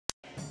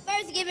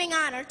giving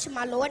honor to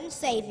my Lord and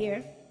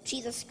Savior,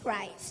 Jesus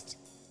Christ.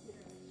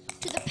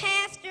 To the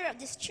pastor of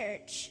this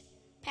church,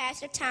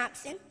 Pastor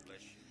Thompson,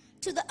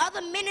 to the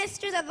other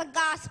ministers of the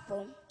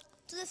gospel,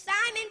 to the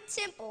Simon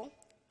Temple,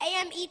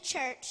 AME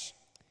Church,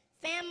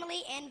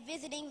 family and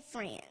visiting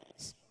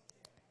friends.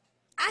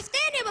 I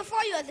stand here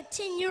before you as a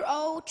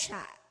 10-year-old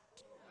child.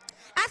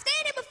 I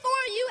stand here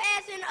before you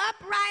as an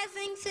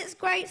uprising 6th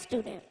grade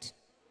student.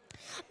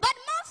 But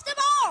most of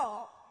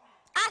all,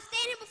 I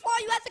stand here before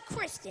you as a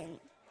Christian.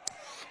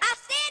 I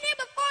stand here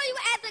before you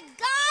as a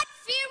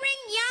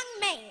God-fearing young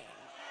man.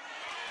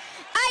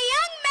 A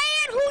young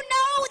man who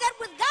knows that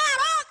with God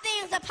all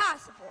things are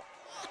possible.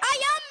 A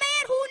young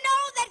man who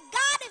knows that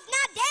God is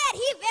not dead,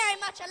 he's very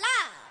much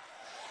alive.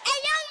 A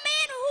young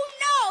man who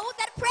knows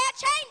that prayer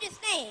changes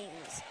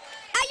things.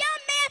 A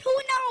young man who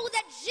knows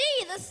that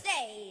Jesus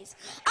saves.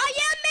 A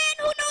young man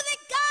who knows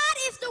that God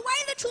is the way,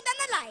 the truth, and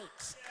the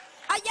light.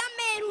 A young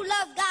man who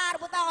loves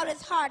God with all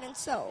his heart and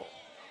soul.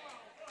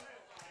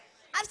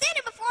 I'm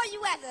standing before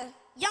you as a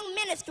young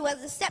minister who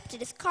has accepted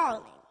his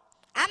calling.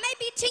 I may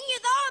be 10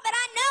 years old, but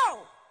I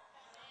know.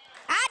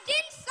 I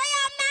didn't say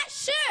I'm not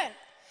sure.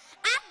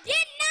 I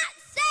did not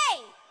say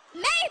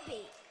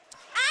maybe.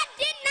 I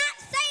did not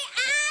say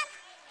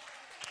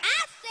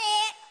I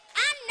said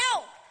I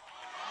know.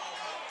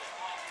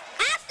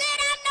 I said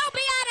I know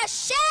beyond a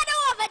shadow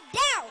of a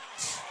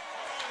doubt.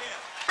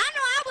 I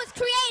know I was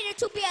created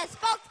to be a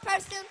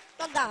spokesperson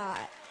for God.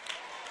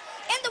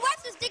 In the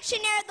Webster's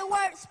Dictionary, the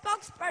word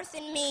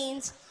spokesperson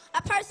means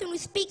a person who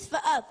speaks for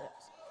others.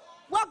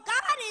 Well,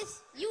 God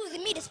is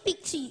using me to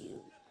speak to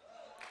you.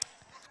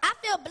 I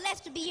feel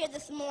blessed to be here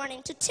this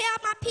morning to tell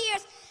my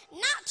peers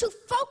not to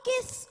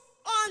focus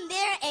on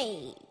their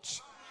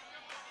age.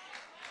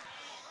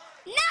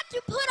 Not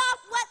to put off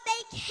what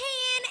they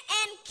can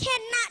and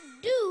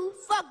cannot do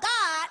for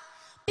God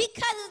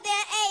because of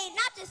their age.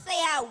 Not to say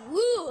I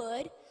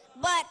would,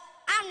 but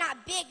I'm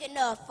not big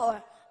enough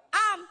or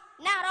I'm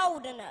not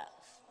old enough.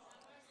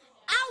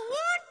 I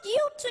want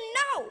you to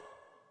know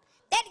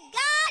that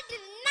God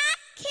does not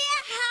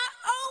care how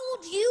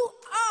old you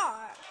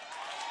are.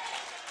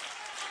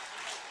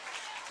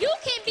 You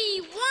can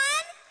be 1,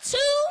 2,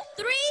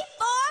 3,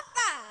 4,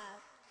 5.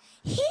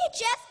 He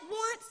just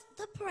wants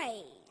the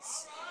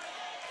praise.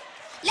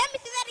 Let me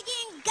say that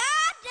again.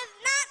 God does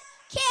not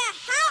care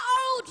how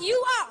old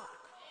you are.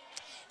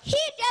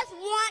 He just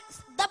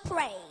wants the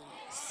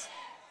praise.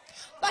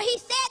 For he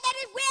said that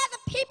if we as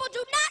a people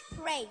do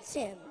not praise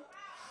him,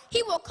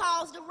 he will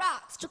cause the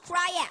rocks to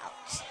cry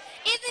out.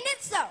 Isn't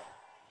it so?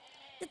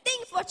 The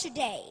thing for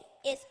today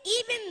is,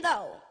 even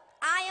though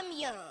I am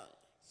young,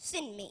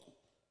 send me.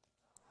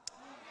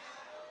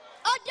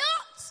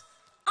 Adults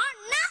are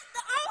not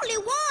the only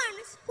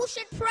ones who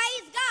should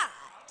praise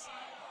God.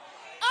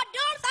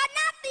 Adults are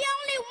not the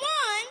only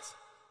ones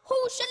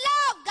who should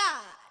love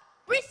God,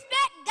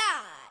 respect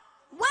God,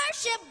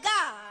 worship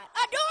God,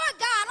 adore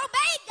God,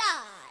 obey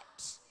God,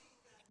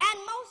 and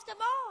most of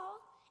all,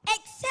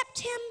 accept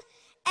him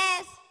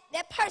as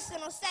their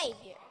personal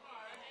Savior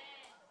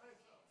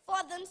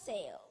for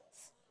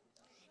themselves.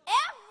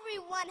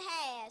 Everyone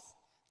has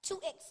to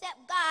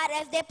accept God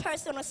as their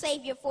personal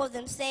Savior for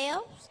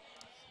themselves,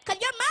 because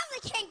your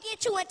mother can't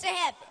get you into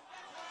heaven.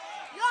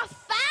 Your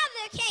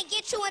father can't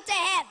get you into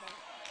heaven.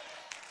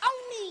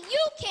 Only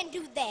you can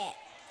do that.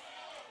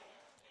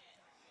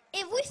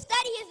 If we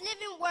study his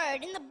living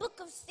word in the book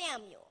of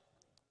Samuel,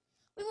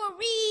 we will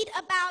read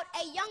about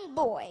a young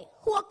boy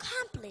who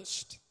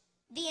accomplished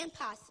the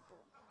impossible.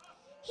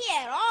 He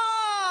had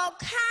all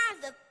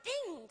kinds of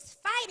things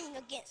fighting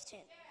against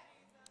him.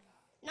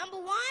 Number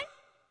 1,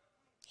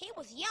 he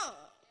was young.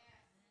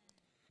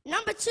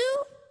 Number 2,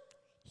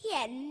 he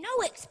had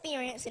no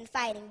experience in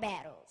fighting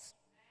battles.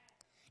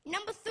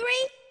 Number 3,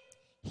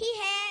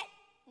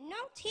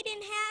 he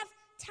didn't have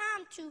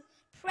time to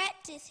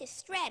practice his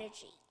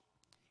strategy.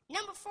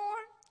 Number 4,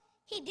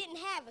 he didn't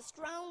have a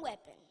strong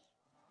weapon.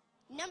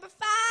 Number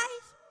 5,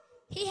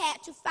 he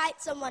had to fight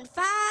someone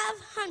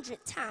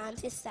 500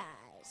 times his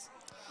size.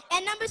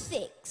 And number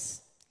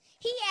 6,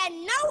 he had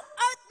no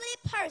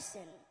earthly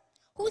person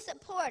who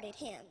supported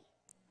him.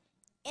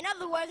 In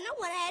other words, no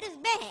one had his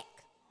back.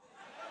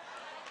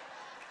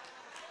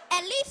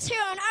 At least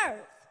here on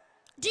earth.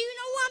 Do you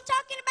know who I'm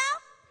talking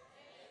about?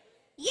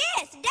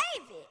 Yes,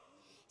 David.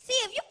 See,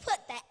 if you put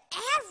the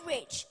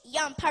average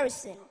young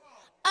person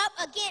up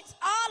against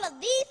all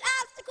of these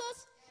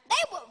obstacles,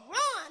 they would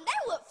run,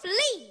 they would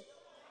flee.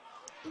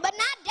 But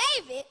not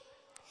David.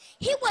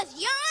 He was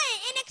young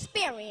and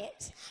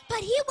inexperienced, but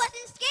he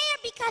wasn't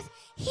scared because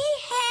he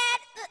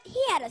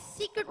had a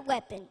secret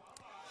weapon.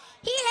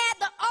 He had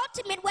the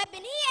ultimate weapon.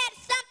 He had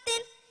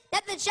something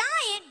that the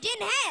giant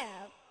didn't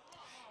have.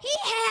 He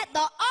had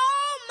the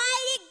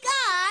Almighty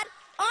God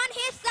on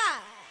his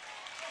side.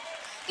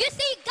 You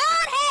see,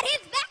 God had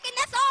his back, and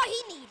that's all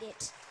he needed.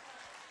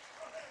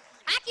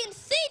 I can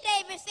see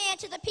David saying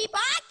to the people,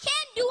 I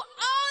can do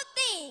all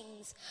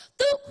things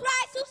through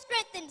Christ who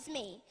strengthens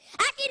me.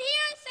 I can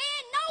hear him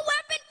saying, no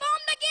weapon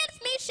formed against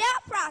me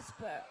shall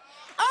prosper.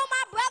 Oh,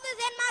 my brothers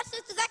and my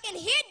sisters, I can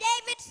hear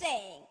David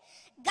saying,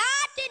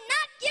 God did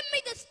not give me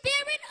the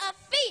spirit of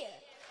fear,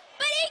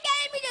 but he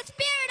gave me the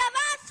spirit of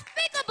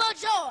unspeakable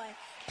joy,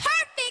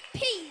 perfect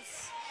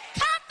peace,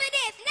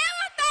 confidence,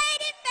 never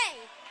fading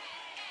faith,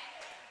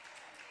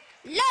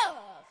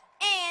 love,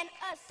 and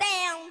a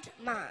sound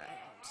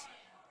mind.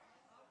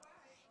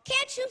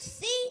 Can't you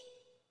see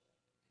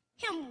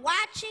him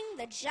watching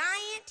the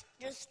giant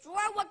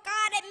destroy what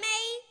God had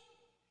made?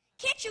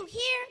 Can't you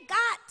hear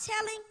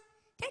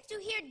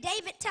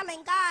David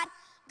telling God,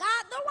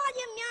 God, though I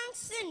am young,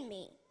 send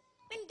me.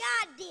 And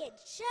God did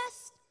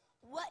just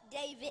what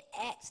David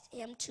asked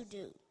him to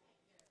do.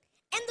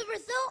 And the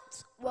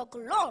results were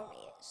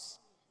glorious.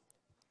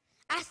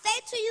 I say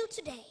to you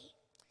today,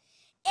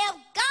 if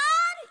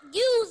God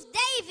used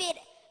David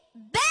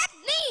back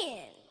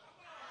then,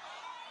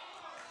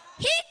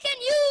 he can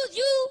use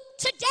you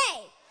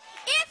today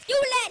if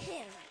you let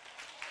him.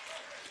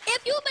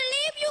 If you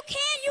believe you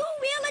can, you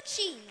will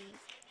achieve.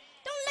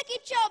 Don't look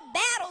at your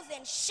battles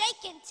and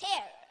shake in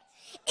terror.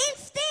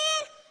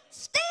 Instead,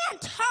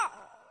 stand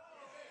tall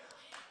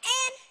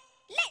and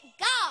let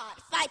God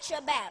fight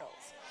your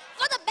battles.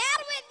 For the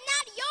battle is